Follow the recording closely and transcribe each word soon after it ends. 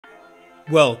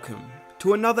Welcome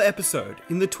to another episode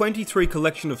in the 23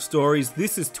 collection of stories.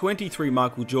 This is 23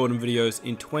 Michael Jordan videos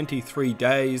in 23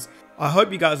 days. I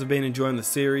hope you guys have been enjoying the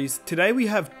series. Today we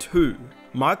have two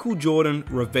Michael Jordan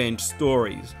revenge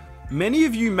stories. Many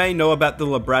of you may know about the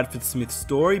LabradFord Smith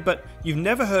story, but you've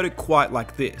never heard it quite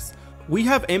like this. We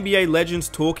have NBA legends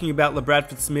talking about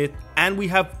LabradFord Smith, and we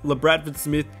have LabradFord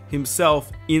Smith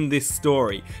himself in this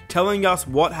story, telling us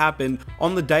what happened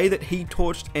on the day that he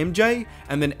torched MJ,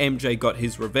 and then MJ got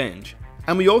his revenge.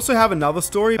 And we also have another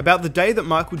story about the day that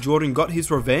Michael Jordan got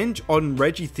his revenge on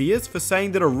Reggie Theus for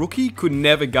saying that a rookie could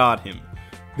never guard him.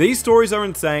 These stories are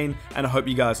insane, and I hope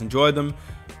you guys enjoy them.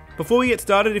 Before we get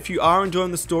started, if you are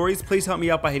enjoying the stories, please help me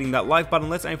out by hitting that like button.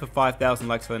 Let's aim for 5,000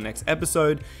 likes for the next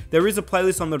episode. There is a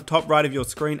playlist on the top right of your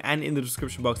screen and in the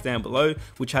description box down below,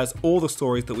 which has all the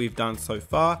stories that we've done so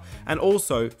far, and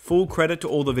also full credit to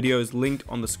all the videos linked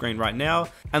on the screen right now,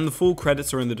 and the full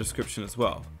credits are in the description as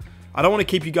well. I don't want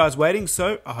to keep you guys waiting,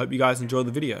 so I hope you guys enjoy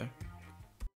the video.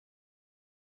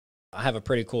 I have a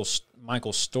pretty cool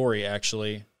Michael story,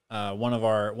 actually. One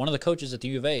of the coaches at the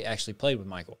U of A actually played with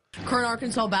Michael. Current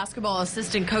Arkansas basketball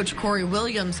assistant coach Corey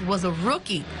Williams was a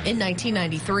rookie in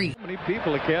 1993. Many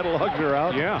people, the catalogs are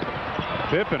out. Yeah.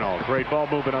 Pippinall, great ball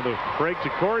movement on the break to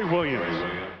Corey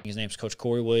Williams. His name's Coach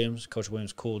Corey Williams. Coach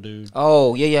Williams, cool dude.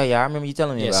 Oh, yeah. I remember you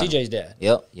telling me about CJ's dad.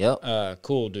 Yep.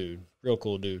 Cool dude. Real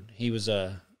cool dude. He was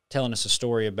telling us a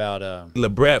story about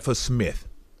LabradFord Smith.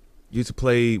 Used to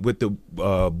play with the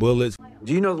Bullets.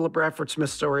 Do you know the LabradFord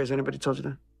Smith story? Has anybody told you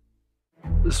that?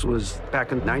 This was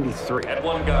back in '93. At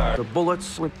one guard. The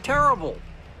Bullets were terrible.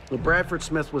 LabradFord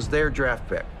Smith was their draft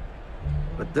pick.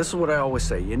 But this is what I always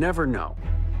say, you never know.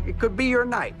 It could be your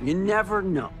night. You never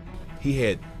know. He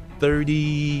had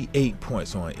 38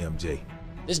 points on MJ.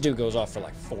 this dude goes off for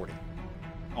like 40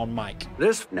 on Mike.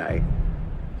 This night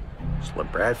is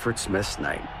LabradFord Smith's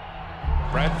night.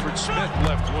 Bradford Smith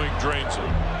left wing drains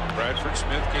it. Bradford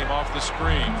Smith came off the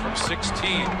screen from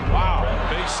 16. Wow.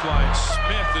 Baseline.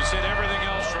 Smith is hit everything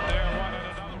else from there. One and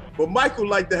another one. But Michael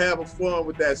liked to have a fun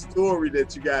with that story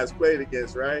that you guys played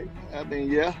against, right? I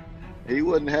mean, yeah. He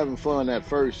wasn't having fun that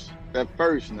first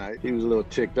night. He was a little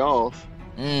ticked off.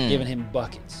 Giving him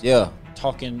buckets. Yeah.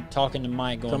 Talking to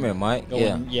Mike. Going, Come here, Mike.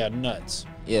 Yeah, nuts.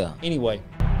 Yeah. Anyway.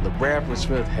 LabradFord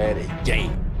Smith had a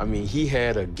game. I mean, he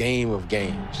had a game of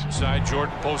games. Inside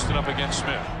Jordan posted up against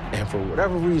Smith. And for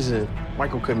whatever reason,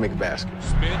 Michael couldn't make a basket.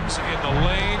 Spins in the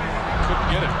lane. Couldn't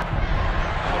get it.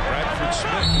 LabradFord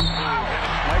Smith.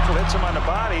 Michael hits him on the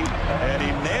body, and he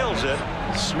nails it.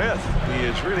 Smith, he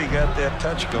has really got that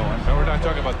touch going. No, we're not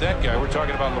talking about that guy. We're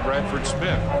talking about LabradFord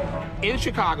Smith. In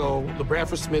Chicago,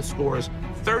 LabradFord Smith scores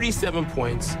 37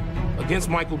 points against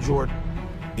Michael Jordan.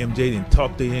 MJ didn't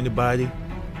talk to anybody,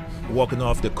 walking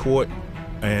off the court,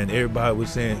 and everybody was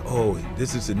saying, oh,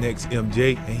 this is the next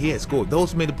MJ, and he had scored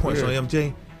those many points on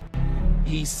MJ.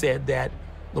 He said that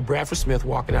LabradFord Smith,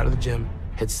 walking out of the gym,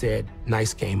 had said,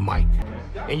 "Nice game, Mike."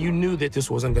 And you knew that this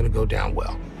wasn't going to go down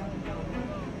well.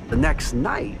 The next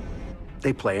night,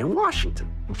 they play in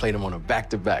Washington. We played him on a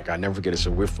back-to-back. I never forget it.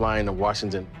 So we're flying to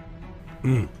Washington.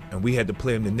 And we had to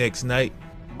play him the next night.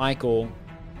 Michael,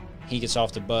 he gets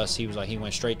off the bus. He was like, he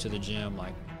went straight to the gym,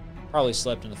 like probably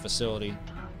slept in the facility.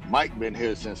 Mike been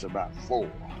here since about 4.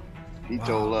 He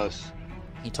told us.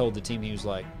 He told the team, he was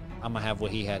like, I'm going to have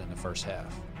what he had in the first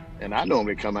half. And I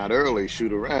normally come out early,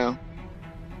 shoot around.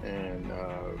 And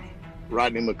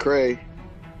Rodney McCray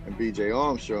and B.J.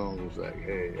 Armstrong was like,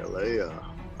 hey, L.A.,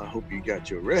 I hope you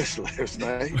got your rest last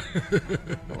night.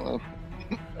 Well,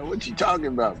 what you talking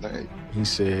about, man? He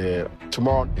said,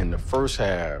 tomorrow in the first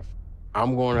half,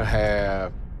 I'm going to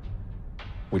have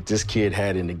what this kid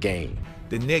had in the game.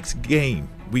 The next game,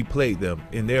 we played them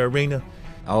in their arena.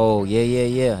 Oh,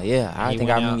 yeah. I think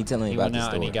I remember you telling me about this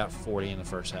story. And he got 40 in the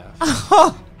first half.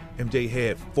 MJ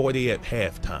had 40 at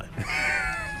halftime.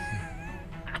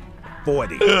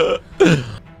 40.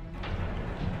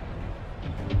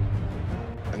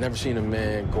 I've never seen a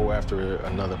man go after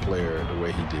another player the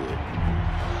way he did.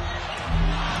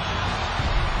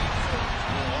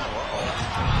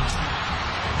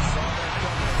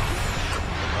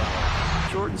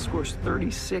 Jordan scores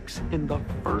 36 in the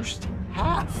first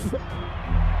half.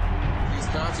 He's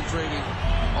concentrating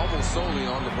almost solely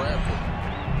on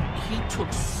LabradFord. He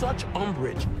took such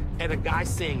umbrage at a guy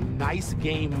saying, "Nice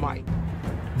game, Mike,"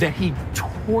 that he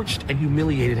torched and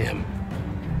humiliated him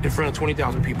in front of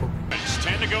 20,000 people.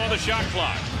 10 to go on the shot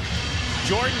clock.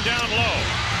 Jordan down low.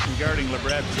 Regarding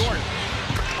LabradFord. Jordan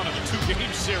on a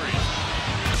 2-game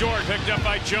series. Jordan picked up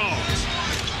by Jones.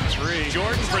 3.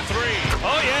 Jordan for 3.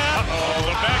 Oh, yeah. Uh-oh,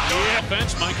 the backdoor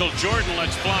offense. Michael Jordan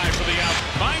lets fly for the out.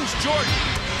 Finds Jordan.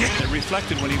 It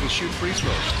reflected when he would shoot free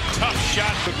throws. Tough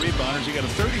shot, good rebounders. You got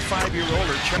a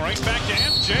 35-year-older. Right back to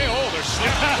MJ. Oh, they're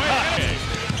slipping away.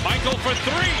 Michael for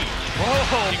three. Oh,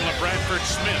 LabradFord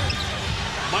Smith.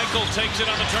 Michael takes it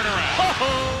on the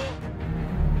turnaround.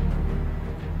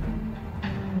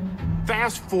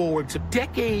 Fast forward to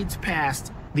decades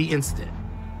past the incident,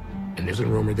 and there's a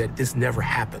rumor that this never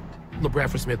happened.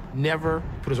 LabradFord Smith never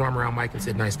put his arm around Mike and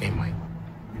said, "Nice game, Mike."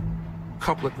 A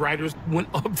couple of writers went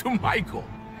up to Michael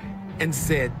and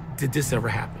said, "Did this ever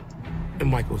happen?" And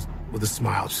Michael was, with a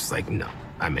smile, just like, "No,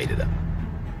 I made it up."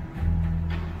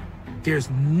 There's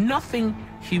nothing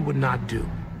he would not do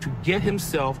to get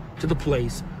himself to the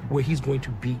place where he's going to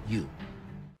beat you.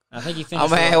 I think he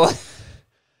finished.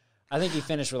 I think he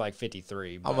finished with like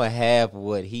 53. I'm gonna have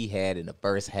what he had in the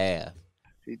first half.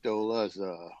 He told us,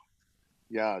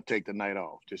 "Y'all take the night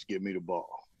off. Just give me the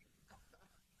ball."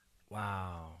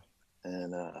 Wow.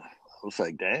 And I was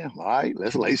like, "Damn, all right,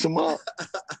 let's lace him up."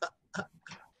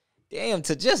 Damn,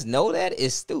 to just know that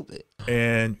is stupid.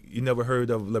 And you never heard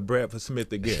of LabradFord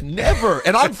Smith again? Never.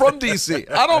 And I'm from D.C.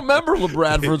 I don't remember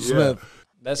LabradFord Smith.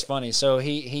 That's funny. So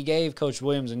he gave Coach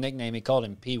Williams a nickname. He called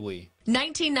him Pee-wee.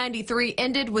 1993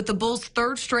 ended with the Bulls'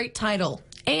 third straight title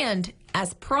and,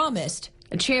 as promised,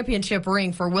 a championship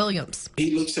ring for Williams.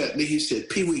 He looks at me, he said,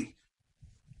 "Pee-wee,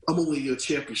 I'm going to win you a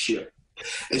championship."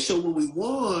 And so when we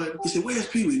won, he said, "Where's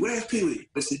Pee-wee? Where's Pee-wee?"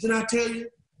 I said, "Didn't I tell you?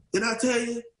 Didn't I tell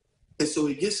you?" And so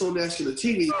he gets on national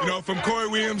TV. You know, from Corey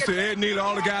Williams to Ed Neal,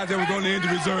 all the guys that were going to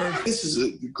injury reserve. This is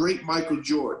a great Michael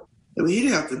Jordan. I mean, he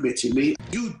didn't have to mention me.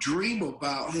 You dream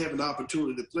about having an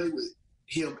opportunity to play with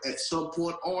him at some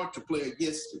point or to play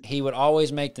against him. He would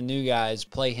always make the new guys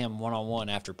play him one-on-one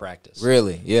after practice.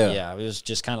 Really? Yeah. Yeah, it was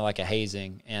just kind of like a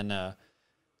hazing. And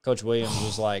Coach Williams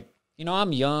was like, you know,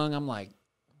 I'm young. I'm like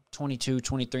 22,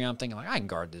 23. I'm thinking, like, I can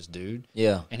guard this dude.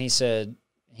 Yeah. And he said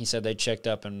they checked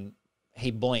up and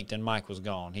he blinked and Mike was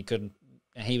gone. He couldn't,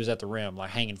 and he was at the rim,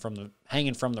 like hanging from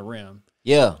the rim.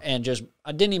 Yeah. And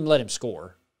I didn't even let him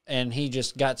score. And he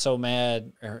just got so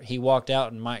mad. He walked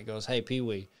out and Mike goes, "Hey,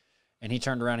 Pee-wee." And he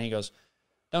turned around and he goes,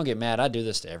 "Don't get mad. I do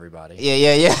this to everybody."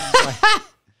 Yeah. Like,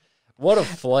 what a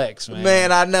flex, man.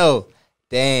 Man, I know.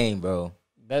 Dang, bro.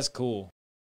 That's cool.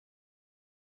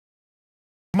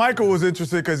 Michael was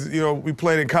interested because, you know, we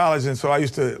played in college, and so I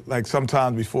used to, like,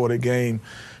 sometimes before the game,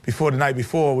 before the night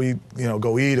before, we, you know,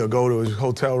 go eat or go to his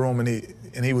hotel room, and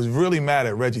he was really mad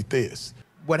at Reggie Theus.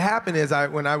 What happened is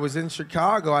when I was in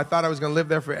Chicago, I thought I was going to live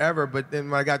there forever, but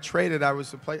then when I got traded, I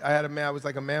was like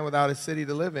a man without a city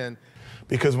to live in.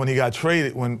 Because when he got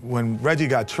traded, when Reggie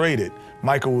got traded,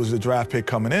 Michael was the draft pick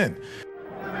coming in.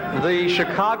 The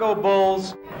Chicago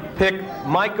Bulls pick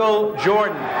Michael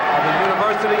Jordan of the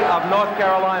University of North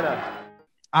Carolina.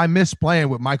 I missed playing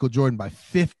with Michael Jordan by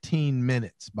 15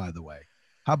 minutes, by the way.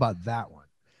 How about that one?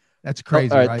 That's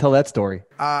crazy, all right? Right? Tell that story.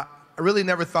 I really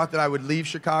never thought that I would leave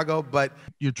Chicago, but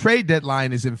Your trade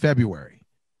deadline is in February,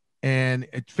 and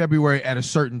it's February at a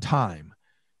certain time.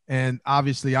 And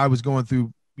obviously I was going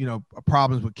through, you know,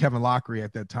 problems with Kevin Lockery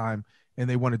at that time, and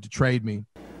they wanted to trade me.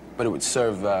 But it would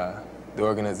serve the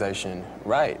organization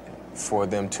right for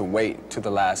them to wait to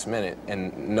the last minute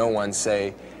and no one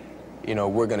say, you know,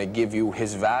 we're going to give you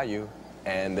his value,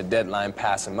 and the deadline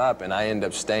pass him up, and I end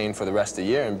up staying for the rest of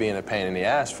the year and being a pain in the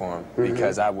ass for him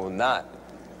because I will not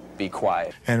be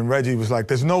quiet. And Reggie was like,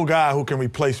 "There's no guy who can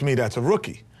replace me that's a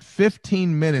rookie."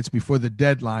 15 minutes before the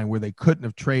deadline where they couldn't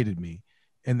have traded me,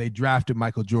 and they drafted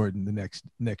Michael Jordan the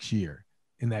next year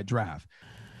in that draft.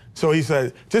 So he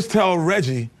said, "Just tell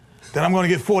Reggie that I'm going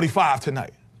to get 45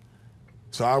 tonight."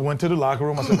 So I went to the locker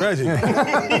room. I said, "Reggie,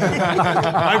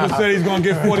 Michael said he's going to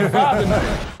get 45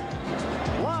 tonight."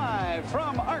 Live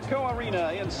from Arco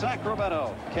Arena in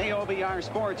Sacramento, KOBR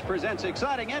Sports presents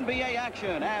exciting NBA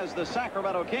action as the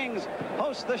Sacramento Kings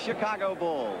host the Chicago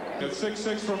Bulls. At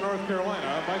 6'6" from North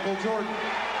Carolina, Michael Jordan.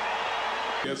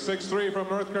 At 6'3" from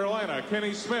North Carolina,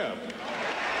 Kenny Smith.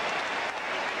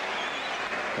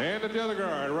 And at the other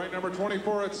guard, right number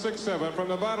 24 at 6'7" from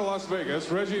Nevada, Las Vegas,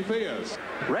 Reggie Theus.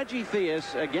 Reggie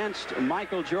Theus against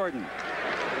Michael Jordan.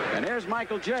 And here's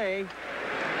Michael J.,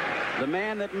 the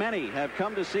man that many have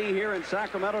come to see here in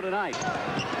Sacramento tonight.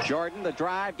 Jordan, the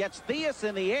drive, gets Theus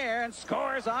in the air and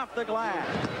scores off the glass.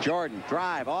 Jordan,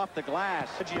 drive off the glass.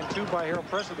 Reggie and two by Harold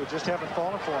Preston that just haven't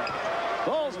fallen for him.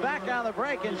 Bulls back on the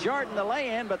break, and Jordan the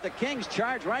lay-in, but the Kings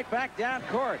charge right back down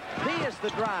court. Theus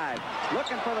the drive,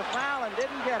 looking for the foul and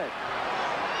didn't get it.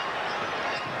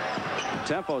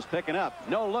 Tempo's picking up.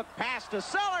 No look pass to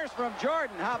Sellers from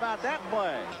Jordan. How about that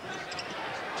play?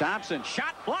 Thompson,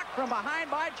 shot blocked from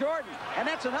behind by Jordan. And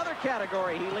that's another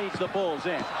category he leads the Bulls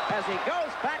in as he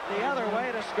goes back the other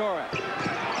way to score it.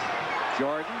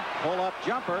 Jordan, pull-up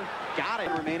jumper, got it.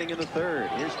 Remaining in the third.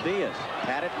 Here's Diaz.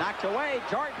 Had it knocked away.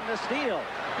 Jordan the steal.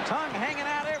 Tongue hanging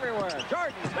out everywhere.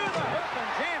 Jordan to the hoop and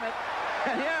jam it.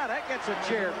 And yeah, that gets a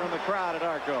cheer from the crowd at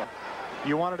Arco.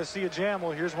 You wanted to see a jam? Well,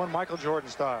 here's one Michael Jordan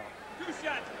style.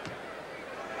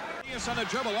 Diaz on the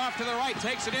dribble, off to the right,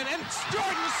 takes it in, and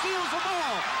Jordan steals the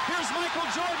ball. Here's Michael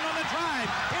Jordan on the drive.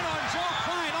 In on Joe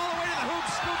Klein, all the way to the hoop,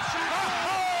 scoop shot.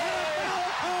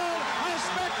 A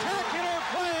spectacular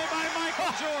play by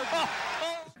Michael Jordan.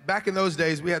 Back in those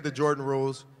days, we had the Jordan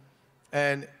rules,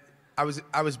 and I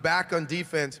was back on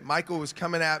defense. Michael was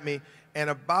coming at me, and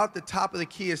about the top of the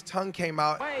key, his tongue came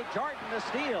out. Hey, Jordan the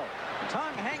steal.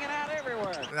 Tongue hanging out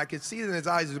everywhere. And I could see it in his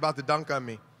eyes, he was about to dunk on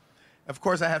me. Of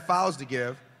course, I had fouls to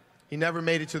give. He never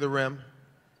made it to the rim.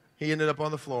 He ended up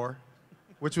on the floor,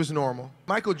 which was normal.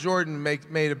 Michael Jordan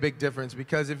made a big difference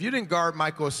because if you didn't guard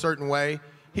Michael a certain way,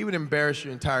 he would embarrass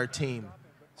your entire team.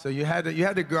 So you had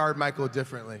to guard Michael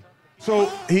differently.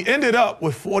 So he ended up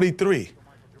with 43.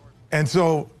 And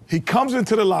so he comes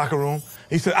into the locker room.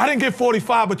 He said, I didn't get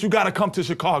 45, but you got to come to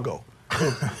Chicago.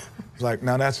 Like,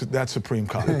 now that's supreme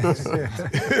confidence.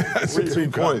 That's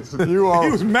supreme confidence. He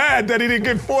was mad that he didn't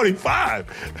get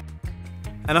 45.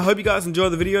 And I hope you guys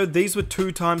enjoyed the video. These were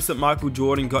 2 times that Michael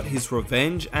Jordan got his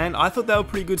revenge, and I thought they were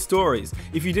pretty good stories.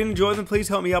 If you did enjoy them, please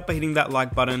help me out by hitting that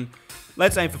like button.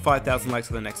 Let's aim for 5,000 likes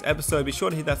for the next episode. Be sure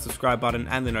to hit that subscribe button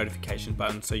and the notification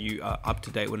button so you are up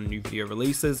to date when a new video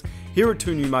releases. Here are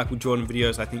 2 new Michael Jordan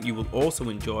videos I think you will also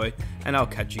enjoy, and I'll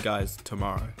catch you guys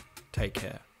tomorrow. Take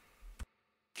care.